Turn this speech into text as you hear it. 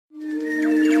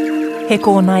He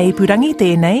kōna ipurangi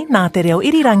tēnei nā te reo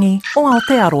irirangi o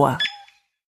Aotearoa.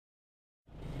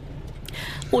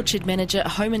 Orchard manager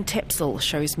Homman Tapsell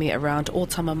shows me around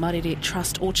Ōtama Marere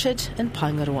Trust Orchard in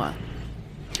Paengaroa.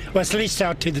 Well, it's leased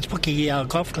out to the Puki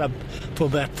Golf Club for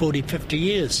about 40, 50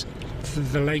 years.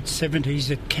 In the late 70s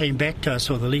it came back to us,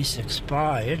 or the lease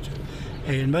expired,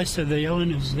 and most of the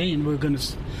owners then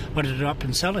wanted it up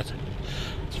and sell it.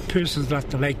 Persons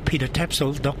like the late Peter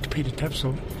Tapsell, Dr. Peter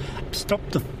Tapsell,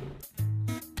 stopped them.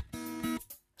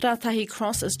 Ratahi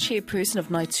Cross is chairperson of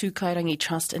Ngāi Tūkairangi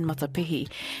Trust in Matapihi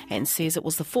and says it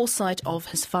was the foresight of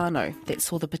his whānau that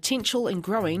saw the potential in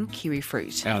growing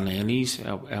kiwifruit. Our nannies,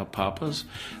 our papas,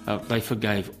 they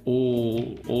forgave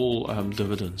all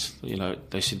dividends. You know,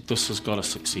 they said this has got to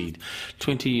succeed.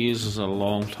 20 years is a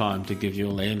long time to give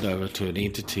your land over to an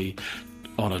entity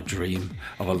on a dream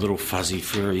of a little fuzzy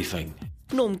furry thing.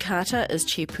 Norm Carter is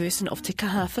chairperson of Te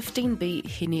Kaha 15B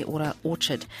Hene Ora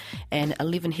Orchard, an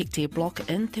 11-hectare block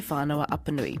in Te Whānau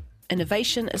Apanui.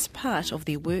 Innovation is part of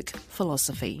their work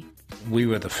philosophy. We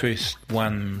were the first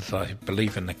ones, I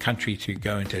believe, in the country to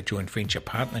go into a joint venture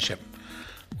partnership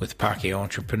with Pākehā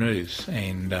entrepreneurs,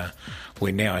 and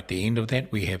we're now at the end of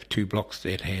that. We have 2 blocks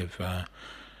that have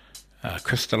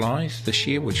crystallised this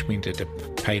year, which means that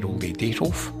they've paid all their debt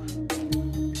off.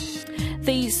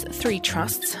 These 3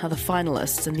 trusts are the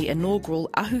finalists in the inaugural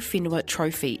Ahuwhenua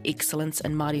Trophy Excellence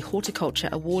in Māori Horticulture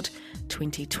Award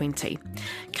 2020.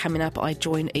 Coming up, I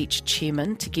join each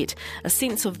chairman to get a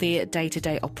sense of their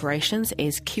day-to-day operations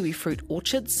as kiwifruit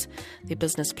orchards, their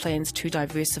business plans to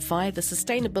diversify, the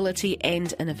sustainability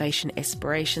and innovation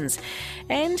aspirations,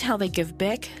 and how they give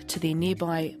back to their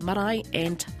nearby marae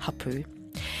and hapu.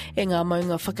 E ngā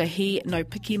maunga whakahi, no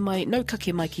piki mai, no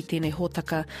kake mai ki tēnei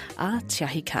hōtaka a Te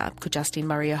Ahi Kaa. Ko Justine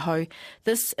Murray aho.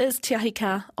 This is Te Ahi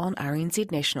Kaa on RNZ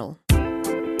National. The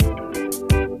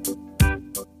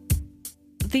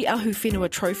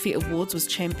Ahuwhenua Trophy Awards was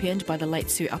championed by the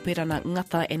late Sir Aperana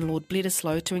Ngata and Lord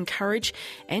Bledisloe to encourage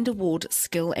and award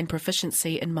skill and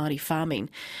proficiency in Māori farming.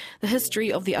 The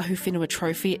history of the Ahuwhenua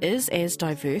Trophy is as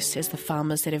diverse as the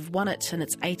farmers that have won it in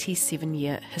its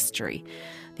 87-year history.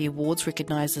 The awards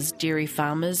recognises dairy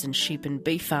farmers and sheep and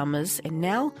beef farmers, and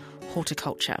now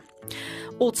horticulture.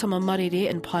 Ōtama Marere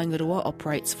in Paengaroa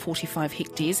operates 45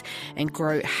 hectares and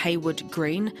grow Hayward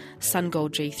Green,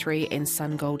 Sungold G3 and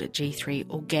Sungold G3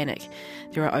 Organic.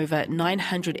 There are over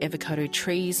 900 avocado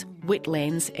trees,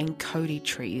 wetlands and kauri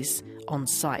trees on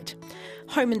site.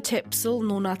 Homman Tapsell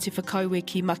no Ngāti Whakauwe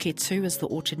ki Maketu is the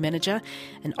orchard manager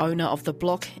and owner of the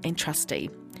block and trustee.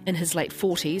 In his late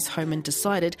 40s, Homman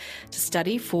decided to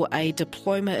study for a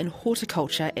diploma in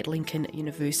horticulture at Lincoln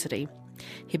University.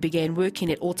 He began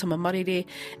working at Ōtama Marere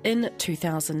in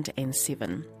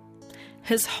 2007.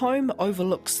 His home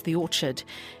overlooks the orchard,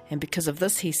 and because of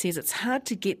this, he says it's hard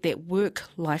to get that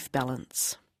work-life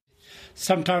balance.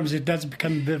 Sometimes it does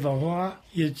become a bit of a hoa.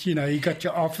 You know, you got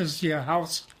your office, your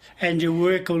house, and your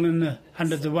work all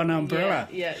under the one umbrella.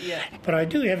 Yeah. But I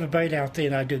do have a boat out there,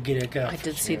 and I do get a go. I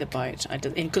did see the boat. I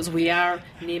did, and because we are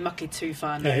near Maketu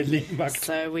whānau,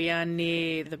 so we are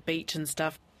near the beach and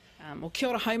stuff. Well, kia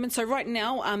ora, Homman. So right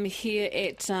now I'm here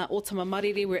at Ōtama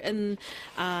Marere. We're in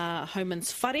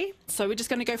Homman's whare. So we're just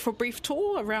going to go for a brief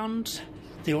tour around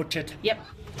the orchard. Yep.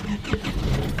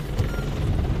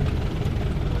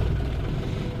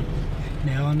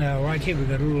 Now on our right here we've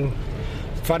got a little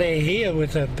whare here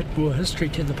with a bit more history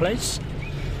to the place.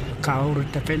 Ka ora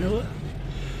te whenua,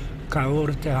 ka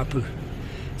ora te hapu.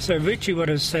 So virtually what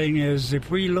I was saying is if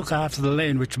we look after the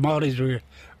land, which Māoris were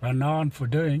renowned for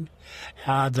doing,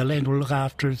 the land will look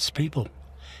after its people.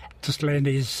 This land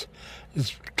is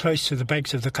close to the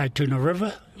banks of the Kaituna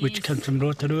River, which comes from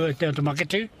Rotorua down to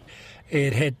Maketu.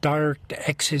 It had direct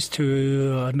access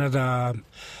to another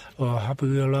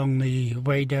hapu along the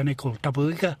way down there called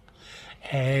Tapuika.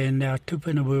 And our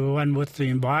tupuna were one with the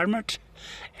environment,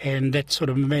 and that sort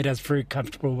of made us very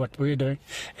comfortable what we're doing.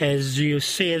 As you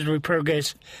see as we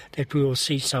progress, that we will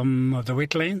see some of the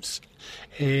wetlands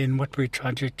and what we're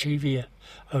trying to achieve here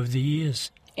over the years.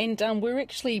 And we're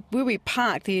actually, where we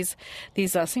park, there's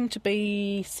seem to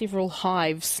be several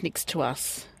hives next to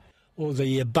us. All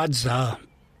the buds are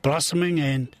blossoming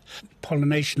and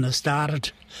pollination has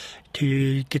started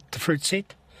to get the fruit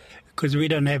set, because we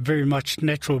don't have very much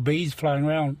natural bees flying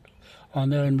around on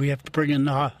there, and we have to bring in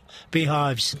the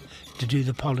beehives to do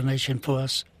the pollination for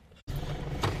us.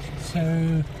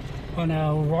 So on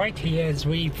our right here, as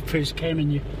we first came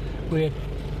in, we're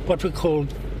what we call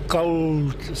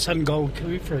Sungold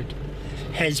kiwifruit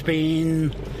has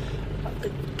been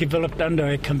developed under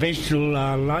a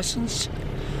conventional licence,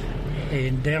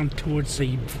 And down towards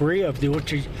the rear of the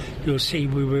orchard, you'll see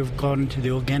where we've gone to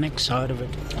the organic side of it.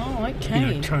 Oh,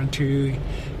 okay. Trying to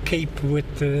keep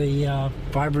with the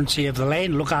vibrancy of the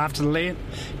land, look after the land,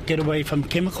 get away from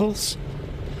chemicals.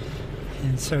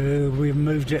 And so we've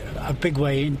moved a big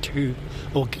way into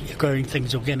growing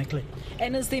things organically.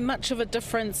 And is there much of a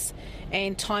difference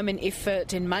and time and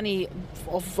effort and money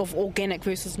of organic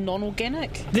versus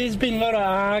non-organic? There's been a lot of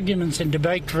arguments and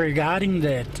debate regarding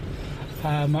that.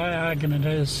 My argument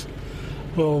is,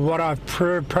 well, what I've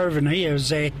proven here is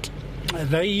that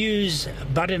they use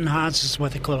bud enhancers,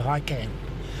 what they call HICAN,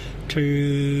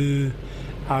 to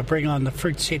bring on the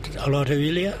fruit set a lot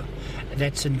earlier.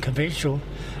 That's in conventional.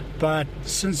 But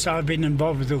since I've been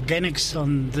involved with organics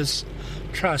on this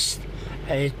trust,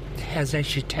 it has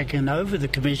actually taken over the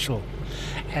conventional.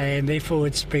 And therefore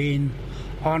it's been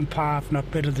on par, if not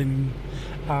better than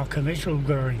our conventional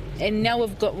growing. And now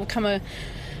we'll come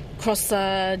across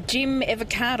gem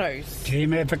avocados.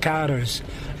 Gem avocados.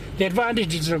 The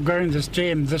advantages of growing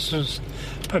this is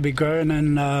probably grown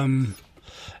in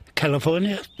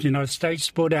California, United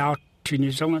States, brought out to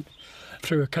New Zealand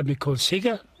through a company called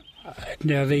Sega.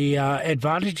 Now the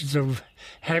advantages of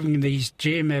having these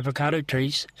gem avocado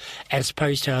trees as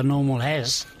opposed to our normal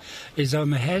has is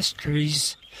on the has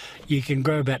trees you can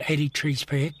grow about 80 trees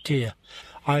per hectare.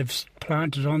 I've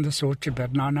planted on this orchard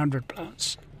about 900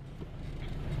 plants.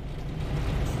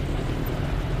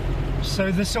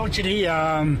 So this orchard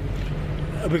here,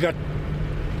 we've got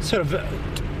sort of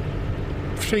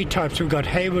three types. We've got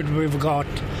Hayward, we've got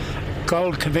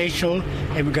gold conventional,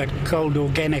 and we've got gold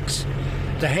organics.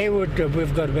 The Hayward,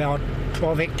 we've got about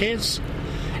 12 hectares,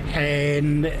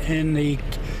 and in the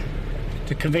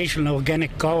conventional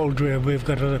organic gold, we've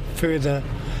got a further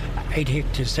 8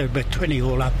 hectares, so about 20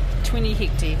 all up. 20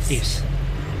 hectares? Yes.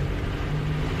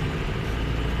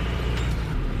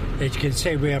 As you can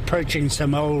see, we're approaching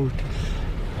some old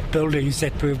buildings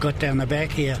that we've got down the back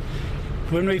here.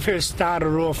 When we first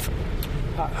started off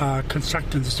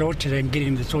constructing this orchard and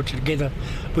getting this orchard together,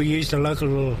 we used a lot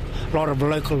of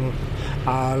local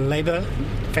labour,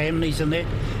 families and that,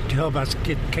 to help us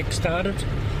get kick-started.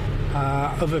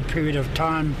 Over a period of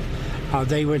time,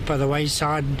 they went by the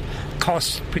wayside,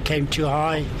 costs became too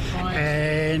high, right.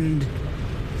 And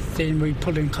then we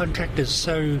pulled in contractors.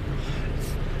 So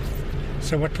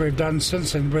what we've done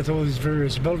since, and with all these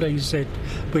various buildings, that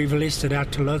we've leased it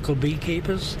out to local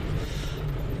beekeepers.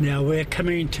 Now we're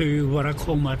coming to what I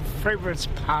call my favourite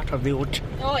part of the orchard.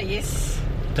 Oh, yes.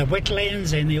 The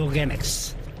wetlands and the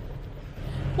organics.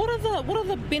 What are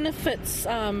the benefits,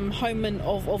 Homman,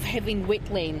 of having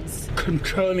wetlands?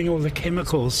 Controlling all the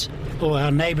chemicals or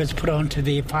our neighbours put onto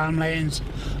their farmlands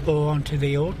or onto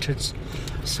their orchards.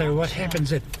 So what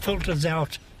happens, it filters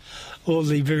out all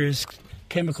the various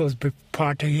chemicals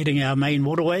prior to hitting our main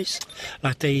waterways,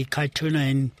 like the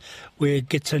Kaituna, and where it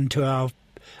gets into our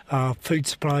food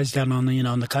supplies down on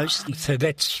the coast. So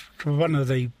that's one of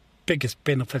the biggest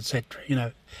benefits that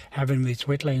having these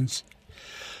wetlands.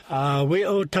 Where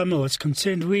Otama was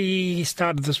concerned, we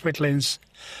started this wetlands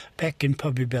back in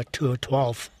probably about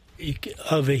 2012.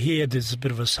 Over here, there's a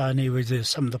bit of a sign here where there's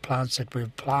some of the plants that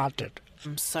we've planted.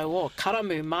 So,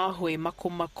 karamu, mahue,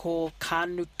 makomako,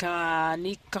 kanuka,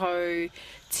 niko,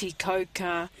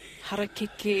 tikoka,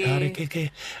 harakeke.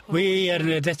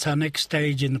 That's our next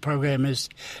stage in the program, is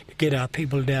to get our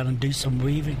people down and do some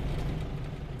weaving.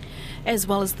 As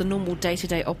well as the normal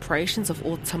day-to-day operations of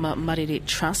Otama Marere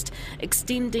Trust,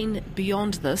 extending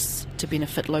beyond this to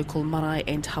benefit local marae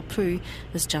and hapu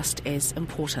is just as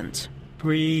important.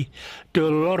 We do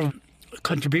a lot of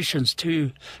contributions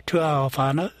to our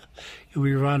whānau.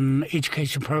 We run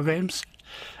education programs,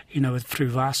 through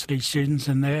varsity students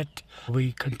and that.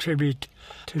 We contribute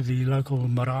to the local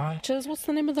marae. What's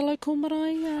the name of the local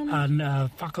marae?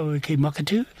 Whakawiki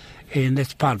Makatu, and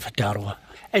that's part of Whataroa.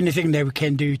 Anything that we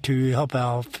can do to help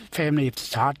our family if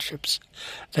there's hardships,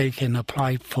 they can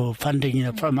apply for funding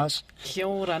from us. Kia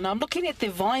ora. Now I'm looking at the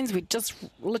vines. We're just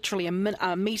literally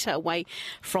a metre away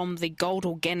from the gold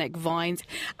organic vines.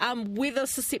 Weather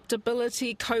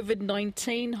susceptibility,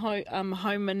 COVID-19,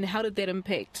 Homman, how did that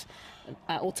impact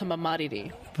Otama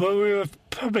Marere? Well, we were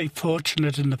probably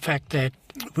fortunate in the fact that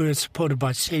we were supported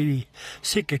by Sika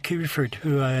Kiwifruit,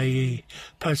 who are a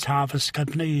post-harvest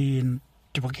company in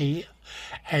Te Waki,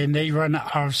 and they run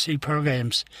RC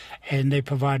programs, and they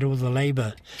provide all the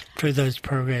labour through those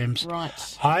programs.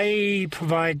 Right. I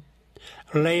provide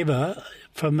labour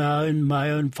from my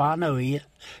own whānau here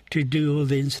to do all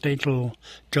the incidental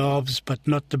jobs, but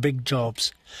not the big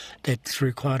jobs that's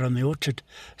required on the orchard.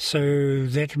 So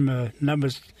that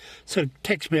numbers, so it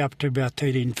takes me up to about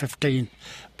 13, 15,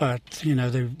 but,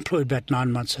 they're employed about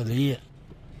 9 months of the year.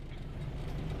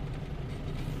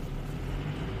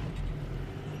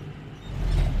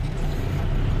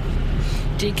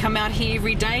 Do you come out here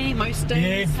every day, most days?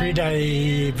 Yeah, every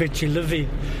day, but you live here.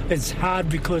 It's hard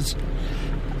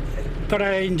but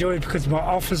I enjoy it because my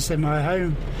office and my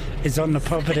home is on the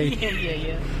property.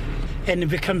 Yeah. And it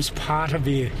becomes part of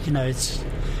you, it's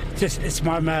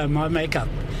my makeup.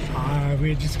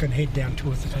 We're just going to head down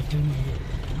towards the Kaituna here.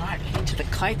 Right, head to the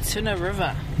Kaituna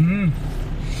River.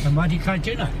 The mighty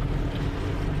Kaituna.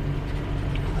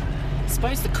 I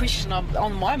suppose the question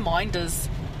on my mind is,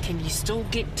 can you still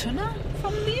get tuna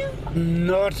from there?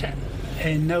 Not,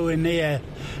 and nowhere near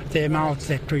the amount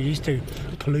that we used to.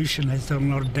 Pollution has done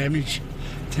a lot of damage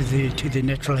to the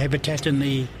natural habitat in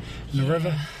the river.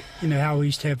 How we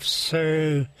used to have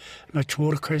so much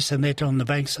watercress and that on the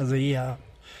banks of the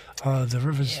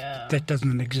rivers. Yeah. That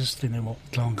doesn't exist anymore.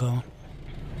 It's long gone.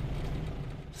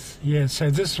 Yeah,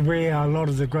 so this is where a lot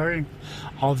of the growing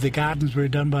of the gardens were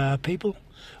done by our people,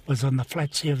 was on the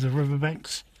flats here of the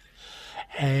riverbanks.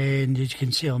 And as you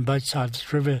can see on both sides of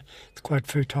the river, it's quite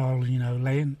fertile,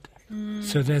 land.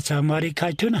 So that's our Māori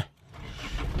Kaituna.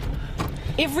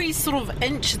 Every sort of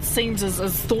inch, it seems, is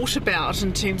thought about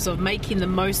in terms of making the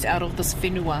most out of this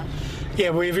whenua. Yeah,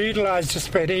 we've utilised just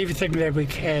about everything that we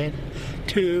can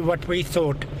to what we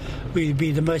thought would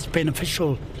be the most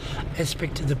beneficial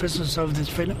aspect of the business of this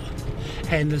whenua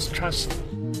and this trust.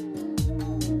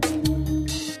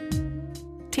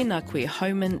 Tēnā koe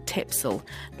Homman Tapsell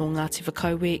no Ngāti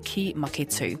Whakauē ki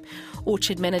Maketu,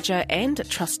 Orchard Manager and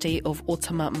Trustee of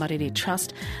Otama Marere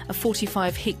Trust, a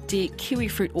 45-hectare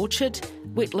kiwifruit orchard,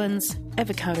 wetlands,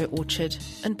 avocado orchard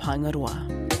in Paengaroa.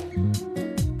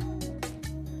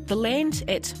 The land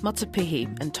at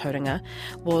Matapihi in Tauranga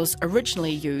was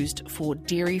originally used for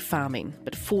dairy farming,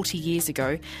 but 40 years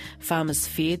ago, farmers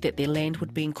feared that their land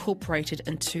would be incorporated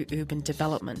into urban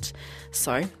development.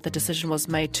 So the decision was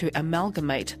made to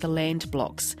amalgamate the land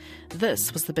blocks.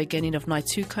 This was the beginning of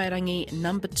Ngāi Tūkairangi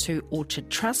No. 2 Orchard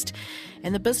Trust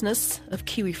and the business of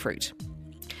kiwifruit.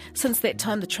 Since that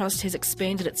time, the Trust has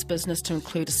expanded its business to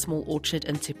include a small orchard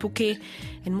in Te Puke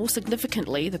and, more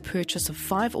significantly, the purchase of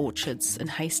 5 orchards in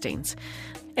Hastings.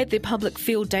 At their public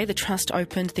field day, the Trust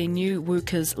opened their new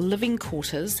workers' living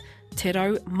quarters, Te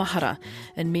Rau Mahara,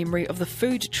 in memory of the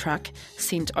food truck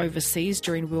sent overseas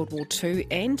during World War II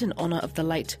and in honour of the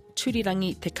late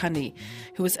Turirangi Te Kani,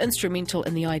 who was instrumental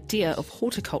in the idea of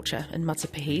horticulture in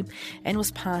Matapihi and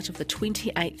was part of the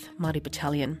 28th Māori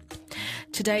Battalion.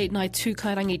 Today, Ngāi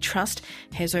Tūkairangi Trust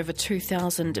has over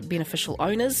 2,000 beneficial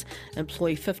owners,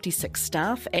 employ 56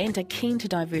 staff and are keen to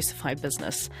diversify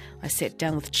business. I sat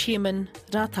down with Chairman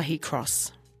Ratahi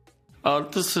Cross.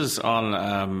 This is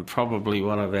on probably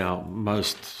one of our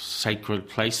most sacred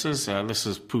places. This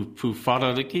is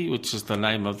Puwharariki, which is the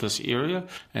name of this area,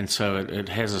 and so it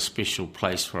has a special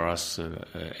place for us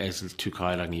as the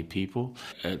Tūkairangi people.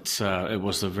 It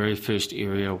was the very first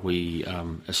area we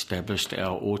established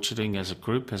our orcharding as a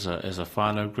group, as a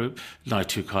whānau group. Ngāi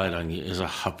Tūkairangi is a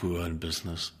hapu-owned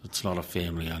business. It's not a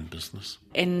family-owned business.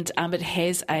 And it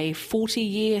has a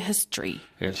 40-year history.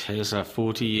 It has a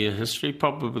 40-year history.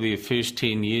 Probably the first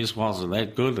 10 years wasn't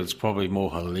that good. It's probably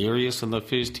more hilarious in the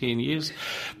first 10 years.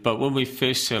 But when we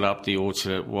first set up the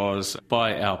orchard, it was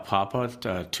by our papa,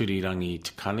 Turirangi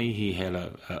Te Kani. He had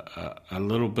a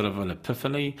little bit of an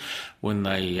epiphany when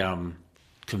they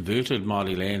converted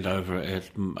Māori land over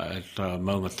at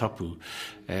Maunga Tapu,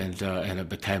 and it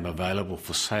became available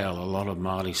for sale. A lot of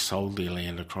Māori sold their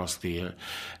land across there,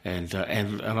 and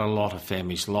a lot of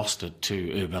families lost it to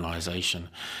urbanisation.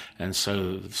 And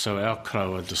so our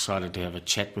kraua decided to have a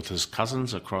chat with his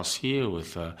cousins across here,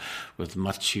 with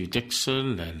Matiu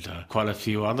Dixon and quite a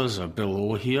few others, Bill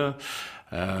Orr here.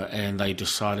 And they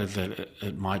decided that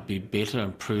it might be better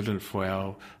and prudent for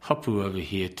our hapu over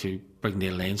here to bring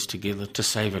their lands together to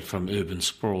save it from urban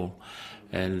sprawl.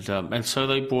 And so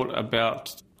they brought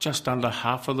about just under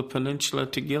half of the peninsula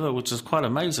together, which is quite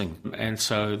amazing. And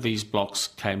so these blocks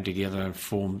came together and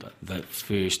formed that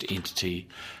first entity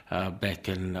back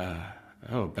in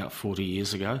about 40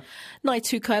 years ago. Ngāi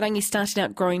Tūkairangi started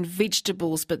out growing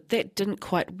vegetables, but that didn't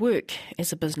quite work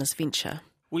as a business venture.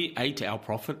 We ate our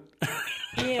profit.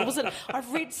 Yeah, was it?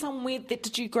 I've read somewhere that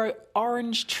did you grow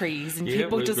orange trees and Yeah,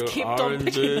 people we just grew kept on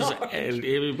picking oranges, orange. and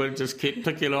everybody just kept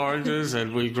picking oranges,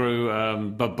 and we grew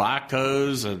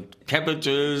avocados and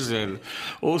cabbages and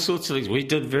all sorts of things. We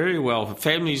did very well.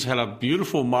 Families had a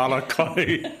beautiful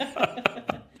malakai.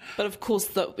 But of course,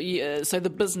 so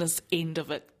the business end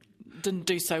of it didn't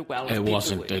do so well.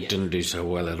 It didn't do so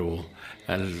well at all.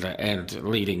 And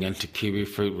leading into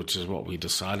kiwifruit, which is what we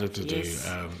decided to do,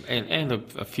 and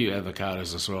a few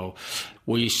avocados as well.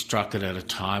 We struck it at a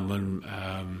time when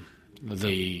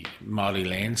the Māori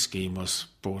land scheme was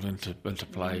brought into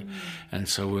play, and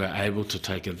so we were able to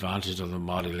take advantage of the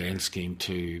Māori land scheme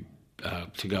to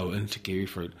go into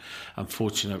kiwifruit.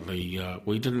 Unfortunately,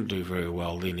 we didn't do very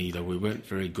well then either. We weren't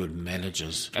very good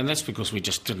managers, and that's because we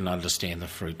just didn't understand the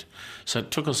fruit. So it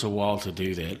took us a while to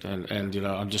do that. And you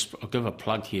know, I'll give a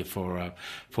plug here for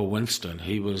Winston.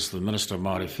 He was the Minister of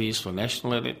Māori Affairs for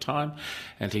National at that time,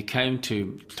 and he came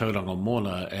to Tauranga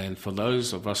Mona, and for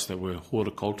those of us that were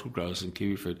horticultural growers in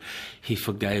kiwifruit, he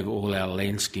forgave all our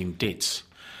land scheme debts.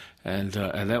 And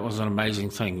that was an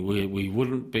amazing thing. We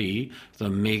wouldn't be the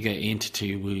mega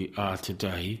entity we are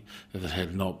today if it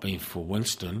had not been for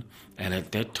Winston. And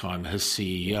at that time, his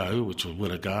CEO, which was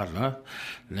Whitta Gardner,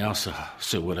 now Sir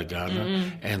Whitta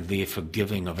Gardner, and their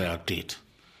forgiving of our debt.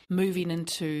 Moving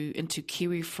into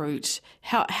kiwifruit,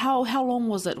 how long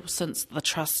was it since the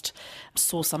trust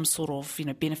saw some sort of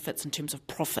benefits in terms of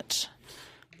profit?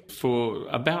 For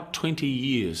about 20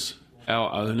 years,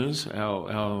 our owners,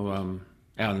 our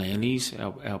nannies,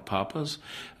 our papas,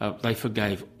 they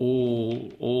forgave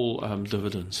all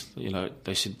dividends.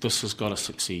 They said, this has got to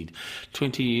succeed.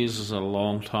 20 years is a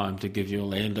long time to give your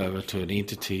land over to an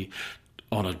entity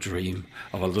on a dream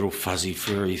of a little fuzzy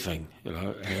furry thing,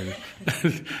 and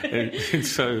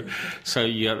so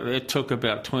it took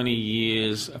about 20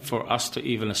 years for us to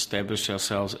even establish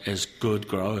ourselves as good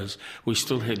growers. We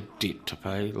still had debt to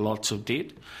pay, lots of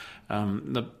debt.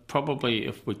 Probably,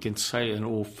 if we can say in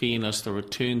all fairness, the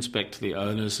returns back to the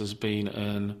owners has been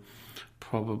in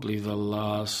probably the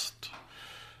last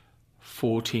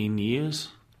 14 years,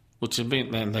 which have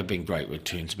been, and they've been great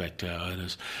returns back to our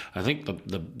owners. I think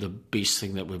the best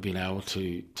thing that we've been able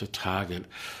to target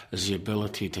is the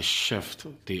ability to shift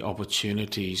the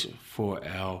opportunities for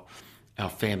our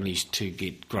families to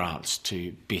get grants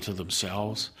to better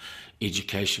themselves.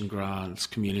 Education grants,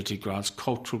 community grants,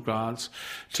 cultural grants.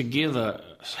 Together,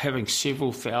 having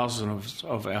several thousand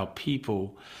of our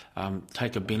people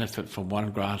take a benefit from one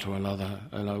grant or another.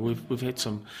 We've had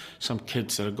some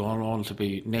kids that have gone on to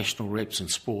be national reps in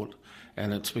sport,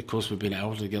 and it's because we've been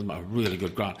able to give them a really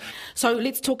good grant. So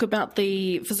let's talk about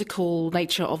the physical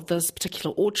nature of this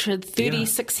particular orchard.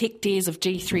 36 hectares of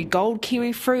G3 gold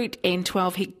kiwifruit and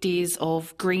 12 hectares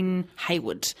of green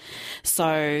Hayward. So,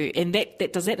 and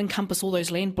that does that encompass all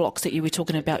those land blocks that you were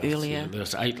talking about earlier?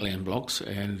 There's 8 land blocks,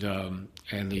 and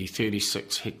the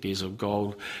 36 hectares of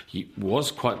gold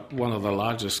was quite one of the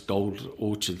largest gold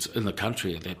orchards in the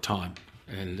country at that time.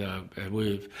 And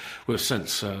we've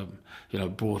since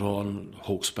brought on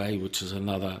Hawke's Bay, which is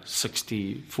another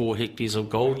 64 hectares of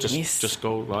gold, just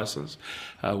gold licence,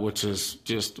 which has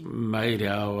just made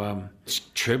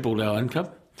trebled our income,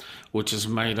 which has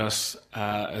made us,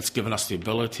 it's given us the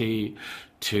ability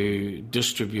to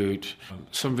distribute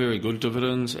some very good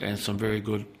dividends and some very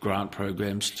good grant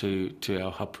programs to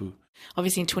our hapu.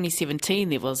 Obviously in 2017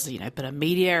 there was a bit of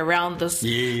media around this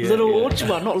orchard,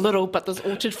 well not little, but this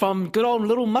orchard from good old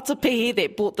little Matapihi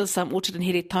that bought this orchard in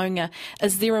Heretaunga.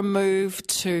 Is there a move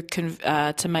to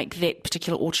make that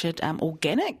particular orchard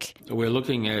organic? We're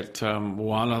looking at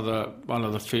one of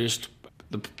the first.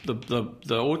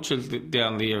 The orchard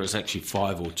down there is actually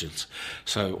 5 orchards.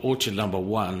 So orchard number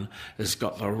 1 has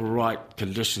got the right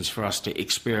conditions for us to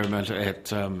experiment at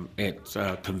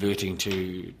converting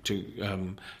to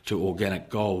organic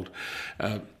gold.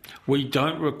 We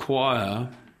don't require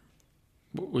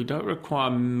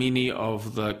many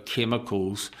of the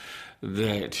chemicals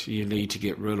that you need to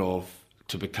get rid of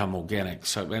to become organic.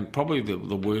 So, and probably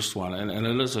the worst one, and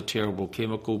it is a terrible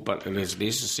chemical, but it is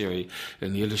necessary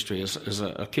in the industry, is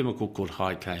a chemical called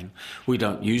high cane. We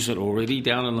don't use it already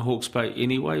down in the Hawke's Bay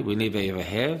anyway. We never ever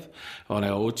have on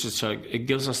our orchards. So it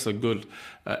gives us the good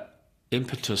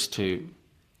impetus to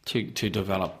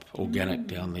develop organic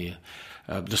down there.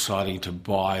 Deciding to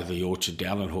buy the orchard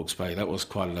down in Hawke's Bay, that was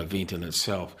quite an event in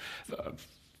itself.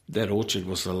 That orchard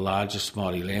was the largest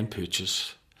Māori land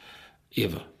purchase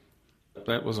ever.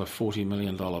 That was a $40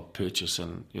 million purchase,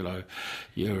 and you're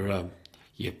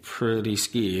you're pretty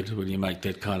scared when you make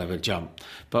that kind of a jump.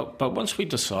 But once we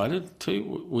decided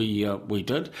to, we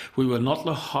did. We were not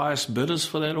the highest bidders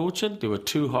for that orchard. There were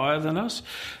two higher than us.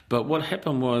 But what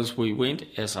happened was we went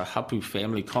as a hapu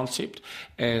family concept,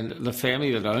 and the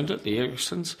family that owned it, the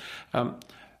Ericksons,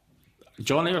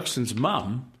 John Erickson's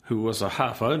mum, who was a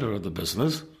half owner of the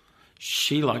business,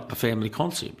 she liked the family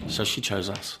concept, so she chose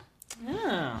us.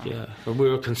 Oh. Yeah, but we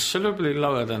were considerably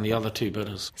lower than the other two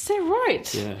bidders. Is that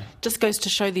right? Yeah. Just goes to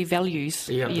show their values.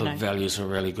 Yeah, the values are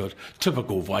really good.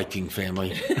 Typical Viking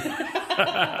family.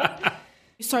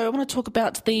 So I want to talk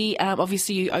about the,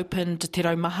 obviously you opened Te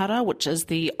Rau Mahara, which is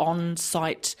the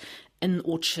on-site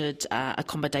in-orchard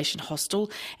accommodation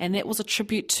hostel, and that was a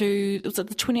tribute to, was it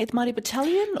the 20th Māori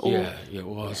Battalion? Or? Yeah, it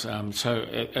was. So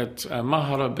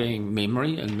Mahara being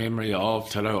memory, in memory of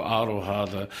Te Rau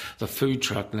Aroha, the food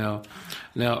truck. Now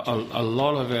a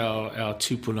lot of our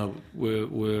tupuna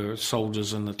were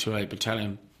soldiers in the 2A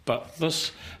Battalion. But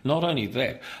this, not only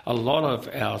that, a lot of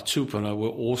our tupuna were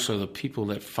also the people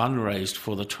that fundraised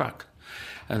for the truck.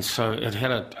 And so it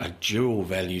had a dual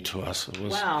value to us. It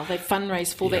was, wow, they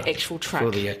fundraised for the actual truck.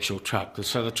 For the actual truck.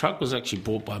 So the truck was actually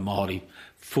bought by Māori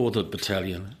for the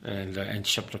battalion and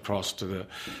shipped across to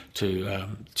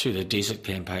the desert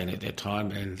campaign at that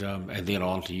time and then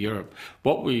on to Europe.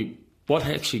 What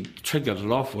actually triggered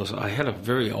it off was I had a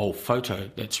very old photo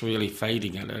that's really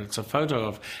fading, and it's a photo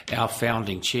of our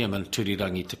founding chairman,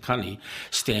 Turirangi Takani,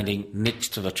 standing next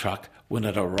to the truck when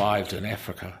it arrived in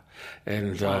Africa.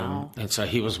 And wow. And so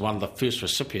he was one of the first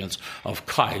recipients of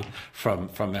kai from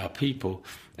our people.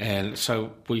 And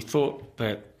so we thought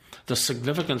that the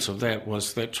significance of that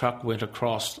was that truck went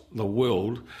across the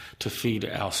world to feed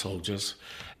our soldiers.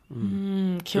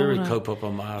 Kia ora. Very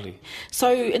kaupapa Māori.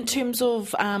 So in terms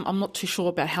of, I'm not too sure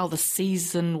about how the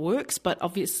season works, but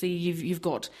obviously you've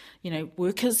got,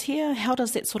 workers here. How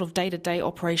does that sort of day-to-day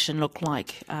operation look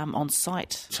like on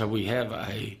site? So we have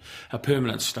a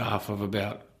permanent staff of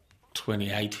about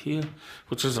 28 here,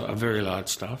 which is a very large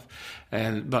staff,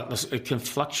 but it can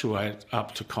fluctuate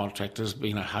up to contractors,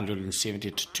 being 170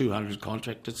 to 200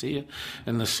 contractors here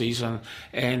in the season,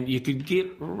 and you could get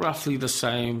roughly the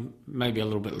same, maybe a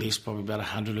little bit less, probably about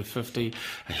 150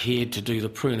 ahead to do the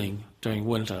pruning during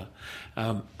winter.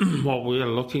 What we're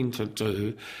looking to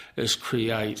do is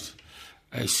create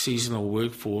a seasonal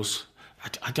workforce.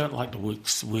 I don't like the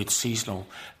word seasonal,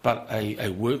 but a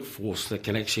workforce that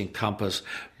can actually encompass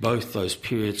both those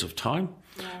periods of time,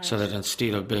 right. So that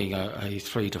instead of being a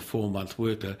 3 to 4 month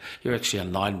worker, you're actually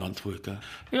a 9-month worker.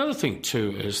 The other thing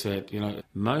too is that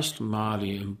most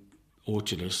Māori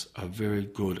orchardists are very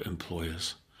good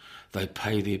employers. They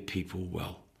pay their people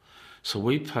well, so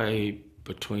we pay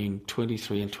between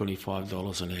 $23 and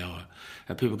 $25 an hour.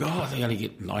 And people go, they only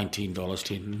get $19,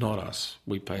 $10. Not us.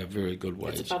 We pay a very good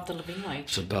wage. It's above the living wage.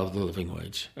 It's above the living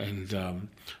wage. And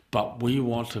but we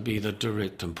want to be the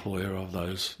direct employer of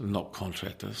those, not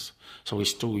contractors. So we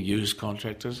still use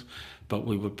contractors, but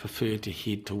we would prefer to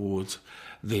head towards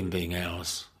them being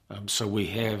ours. So we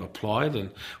have applied,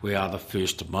 and we are the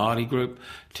first Māori group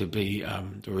to be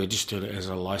registered as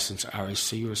a licensed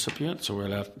RSC recipient. So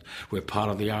we're part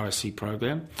of the RSC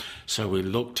program. So we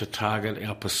look to target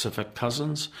our Pacific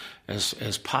cousins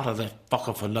as part of that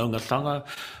whakawhanaungatanga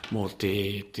mo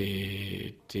te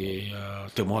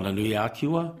moana nui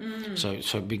ākiwa.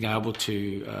 So being able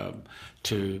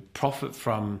to profit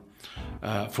from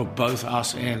for both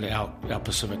us and our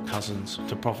Pacific cousins,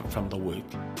 to profit from the work.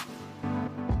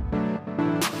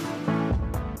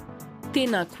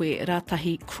 Tēnā koe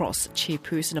Ratahi Cross,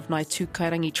 chairperson of Ngāi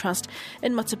Tūkairangi Trust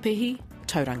in Matapehi,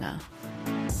 Tauranga.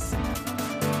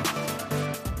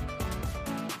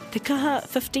 Te kaha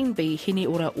 15B Hene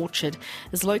Ora Orchard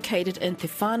is located in Te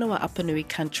Whānau Apanui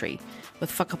country,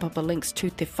 with whakapapa links to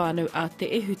Te Whānau a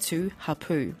Te Ehutu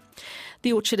Hapu.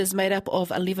 The orchard is made up of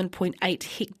 11.8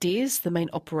 hectares. The main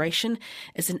operation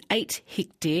is an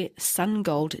 8-hectare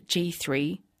Sungold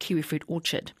G3 kiwifruit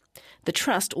orchard. The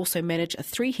Trust also manage a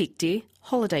 3-hectare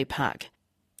holiday park.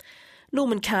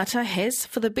 Norman Carter has,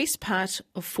 for the best part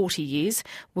of 40 years,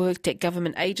 worked at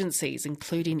government agencies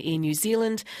including Air New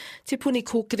Zealand, Te Puni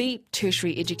Kōkiri,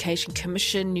 Tertiary Education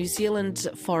Commission, New Zealand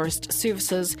Forest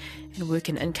Services and Work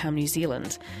and Income New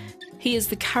Zealand. He is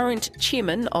the current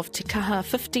chairman of Te Kaha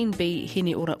 15B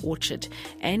Hene Ora Orchard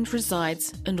and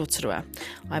resides in Rotorua.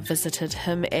 I visited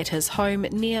him at his home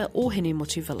near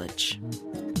Ohenemotu village.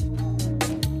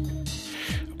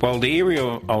 Well, the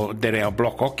area that our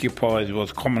block occupies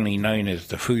was commonly known as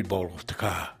the food bowl of Te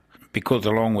Kaha, because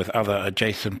along with other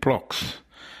adjacent blocks,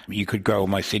 you could grow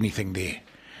almost anything there.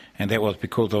 And that was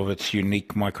because of its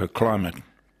unique microclimate. It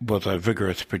was a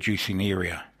vigorous producing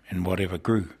area in whatever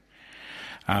grew.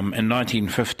 In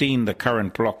 1915, the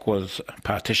current block was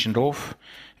partitioned off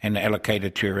and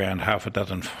allocated to around half a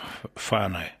dozen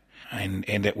whānau, and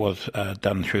that was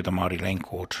done through the Māori Land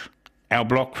Court. Our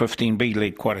block 15B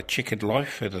led quite a checkered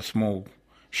life as a small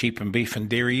sheep and beef and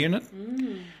dairy unit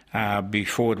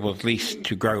before it was leased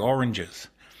to grow oranges.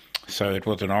 So it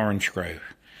was an orange grove.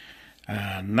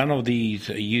 None of these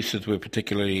uses were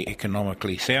particularly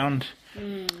economically sound,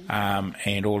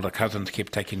 and all the cousins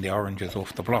kept taking the oranges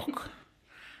off the block.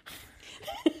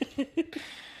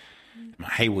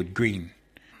 Hayward green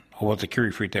was the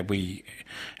kiwifruit that we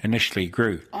initially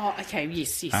grew. Oh, okay,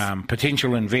 yes.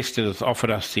 Potential investors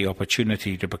offered us the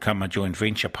opportunity to become a joint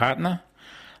venture partner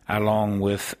along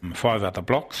with 5 other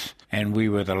blocks, and we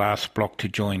were the last block to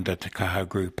join the Te Kaha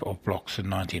group of blocks in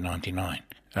 1999.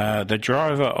 The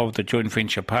driver of the joint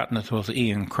venture partners was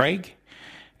Ian Craig,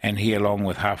 and he, along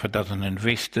with half a dozen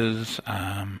investors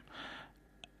and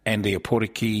the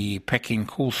Oporiki Packing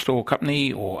Cool Store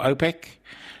Company, or OPEC,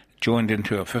 joined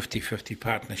into a 50-50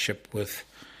 partnership with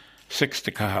 6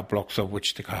 Te Kaha blocks, of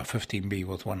which Te Kaha 15B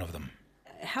was one of them.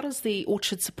 How does the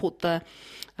orchard support the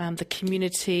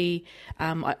community?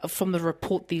 From the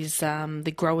report, there's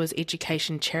the Growers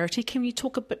Education Charity. Can you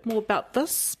talk a bit more about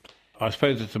this? I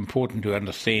suppose it's important to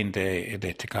understand that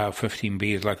Te Kaha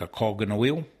 15B is like a cog in a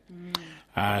wheel.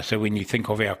 So when you think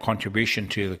of our contribution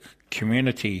to the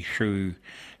community through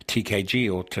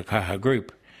TKG or Te Kaha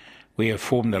Group, we have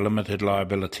formed a limited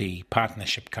liability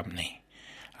partnership company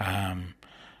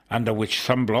under which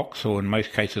some blocks, or in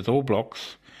most cases all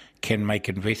blocks, can make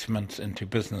investments into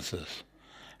businesses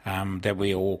that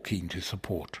we are all keen to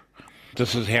support.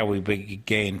 This is how we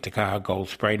began Te Kaha Gold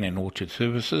Sprain and Orchard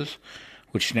Services,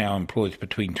 which now employs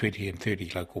between 20 and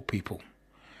 30 local people.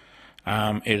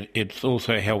 It's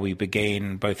also how we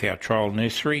began both our trial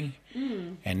nursery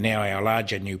and now our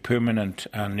larger new permanent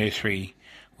nursery,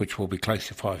 which will be close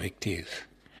to 5 hectares.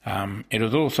 It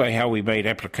is also how we made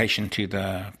application to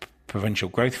the Provincial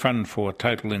Growth Fund for a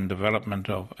total in development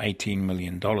of $18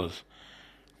 million.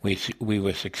 We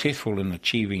were successful in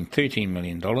achieving $13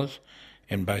 million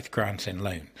in both grants and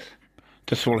loans.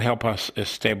 This will help us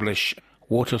establish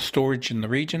water storage in the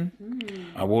region,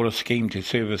 a water scheme to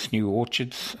service new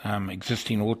orchards,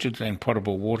 existing orchards, and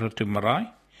potable water to marae.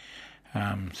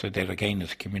 So that again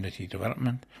is community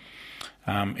development.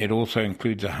 It also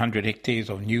includes 100 hectares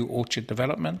of new orchard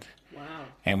development. Wow.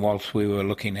 And whilst we were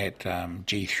looking at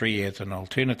G3 as an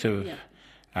alternative,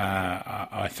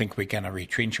 I think we're going to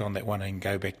retrench on that one and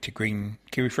go back to green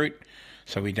kiwifruit,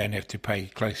 so we don't have to pay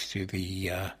close to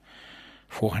the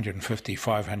 $450,000,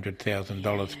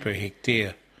 $500,000 per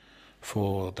hectare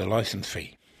for the licence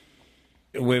fee.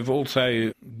 We've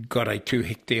also got a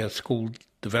 2-hectare school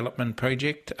development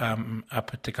project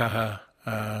up at Te Kaha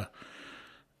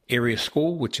area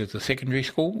school, which is the secondary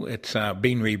school. It's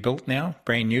been rebuilt now,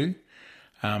 brand new.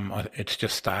 It's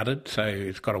just started, so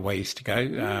it's got a ways to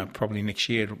go. Probably next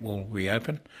year it will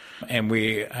reopen. And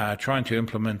we're trying to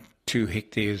implement 2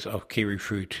 hectares of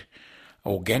kiwifruit,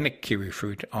 organic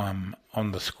kiwifruit,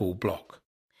 on the school block.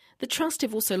 The Trust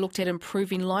have also looked at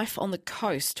improving life on the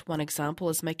coast. One example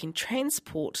is making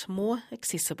transport more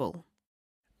accessible.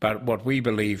 But what we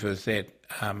believe is that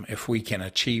if we can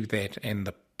achieve that, and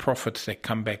the profits that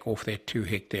come back off that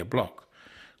 2-hectare block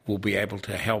will be able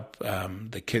to help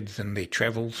the kids in their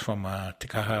travels from Te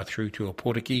Kaha through to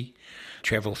Oporiki,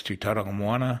 travels to Tauranga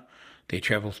Moana, their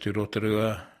travels to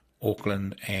Rotorua,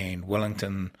 Auckland and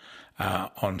Wellington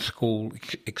on school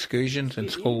excursions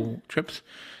and school trips,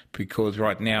 because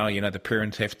right now, the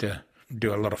parents have to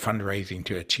do a lot of fundraising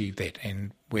to achieve that,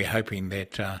 and we're hoping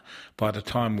that by the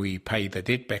time we pay the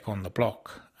debt back on the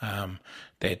block,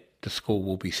 that the school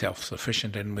will be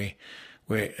self-sufficient, and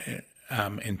we're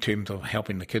in terms of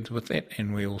helping the kids with that,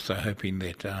 and we're also hoping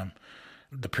that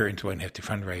the parents won't have to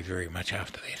fundraise very much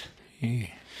after that. Yeah.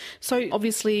 So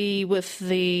obviously with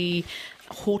the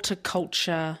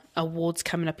Horticulture Awards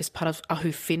coming up as part of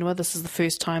Ahuwhenua, this is the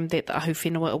first time that the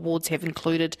Ahuwhenua Awards have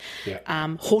included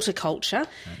horticulture.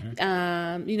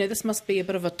 This must be a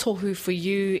bit of a tohu for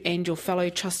you and your fellow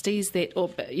trustees, that,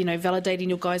 validating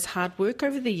your guys' hard work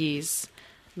over the years.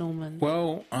 Norman?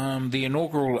 Well, the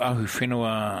inaugural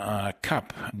Ahuwhenua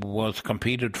Cup was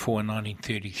competed for in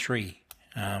 1933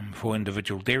 for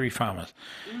individual dairy farmers,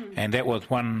 and that was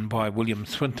won by William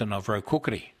Swinton of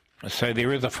Raukokore. So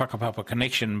there is a whakapapa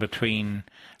connection between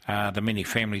the many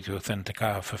families within Te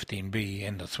Kaha 15B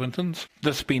and the Swintons.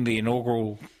 This being the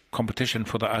inaugural competition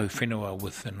for the Ahuwhenua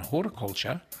within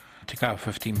horticulture, Te Kaha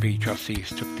 15B trustees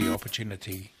took the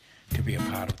opportunity to be a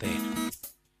part of that.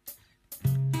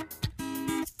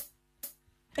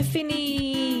 If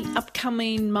any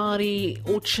upcoming Māori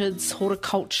orchards,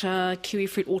 horticulture,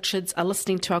 kiwifruit orchards are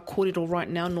listening to our kōrero right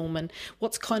now, Norman.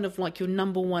 What's kind of like your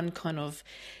number one kind of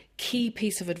key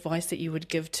piece of advice that you would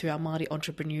give to our Māori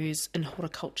entrepreneurs in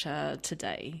horticulture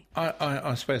today?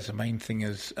 I suppose the main thing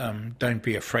is don't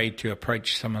be afraid to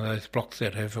approach some of those blocks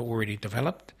that have already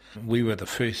developed. We were the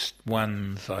first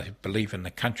ones, I believe, in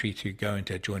the country to go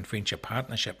into a joint venture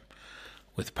partnership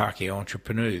with Pākehā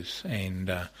entrepreneurs,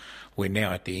 and we're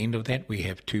now at the end of that. We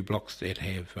have 2 blocks that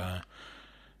have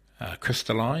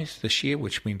crystallised this year,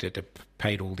 which means that they've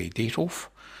paid all their debt off.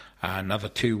 Another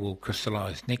 2 will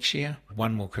crystallise next year.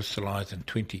 1 will crystallise in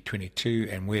 2022,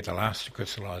 and we're the last to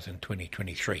crystallise in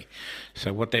 2023.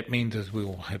 So what that means is we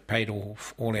will have paid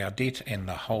off all our debt, and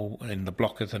the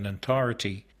block as an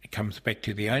entirety comes back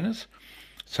to the owners.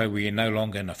 So we are no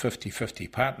longer in a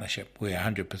 50-50 partnership. We're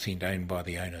 100% owned by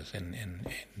the owners in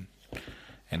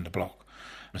the block.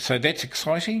 So that's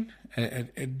exciting.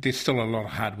 There's still a lot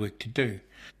of hard work to do.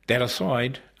 That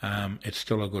aside, it's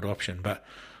still a good option. But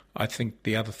I think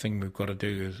the other thing we've got to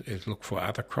do is look for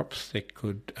other crops that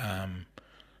could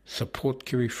support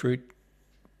kiwifruit,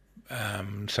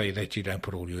 so that you don't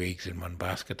put all your eggs in one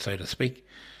basket, so to speak.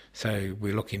 So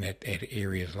we're looking at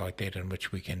areas like that in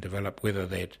which we can develop, whether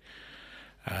that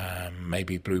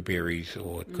maybe blueberries,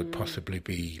 or it could possibly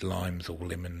be limes or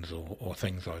lemons or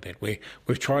things like that.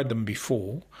 We've tried them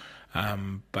before,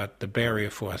 but the barrier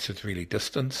for us is really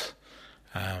distance,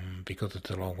 because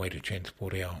it's a long way to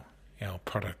transport our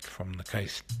product from the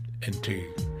coast into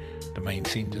the main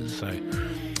centres. So,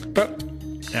 but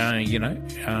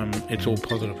it's all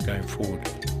positive going forward.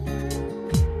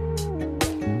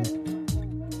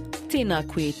 Tēnā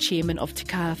koe, Chairman of Te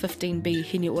Kaha 15B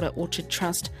Hiniora Orchard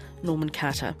Trust, Norman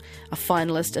Carter, a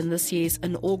finalist in this year's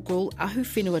inaugural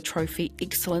Ahuwhenua Trophy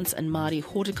Excellence in Māori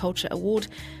Horticulture Award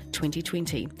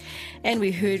 2020. And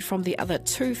we heard from the other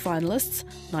 2 finalists,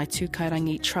 Ngāi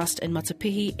Tūkairangi Trust in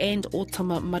Matapihi and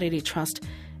Otama Marere Trust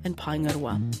in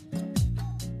Paengaroa.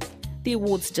 The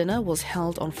awards dinner was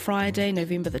held on Friday,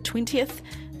 November the 20th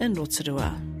in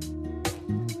Rotorua.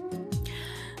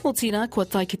 Well, Tina, kua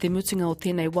tai ki te mutunga o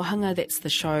tēnei wahanga. That's the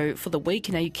show for the week.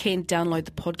 Now you can download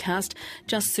the podcast.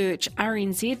 Just search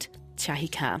RNZ Te Ahi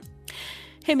Kaa.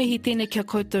 He mihi tēnei kia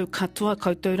koutou katoa,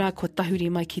 koutou rā kua tahuri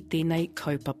mai ki tēnei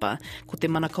kaupapa. Ko te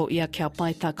manako ia kia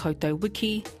pai tā koutou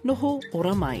wiki, noho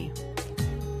ora mai.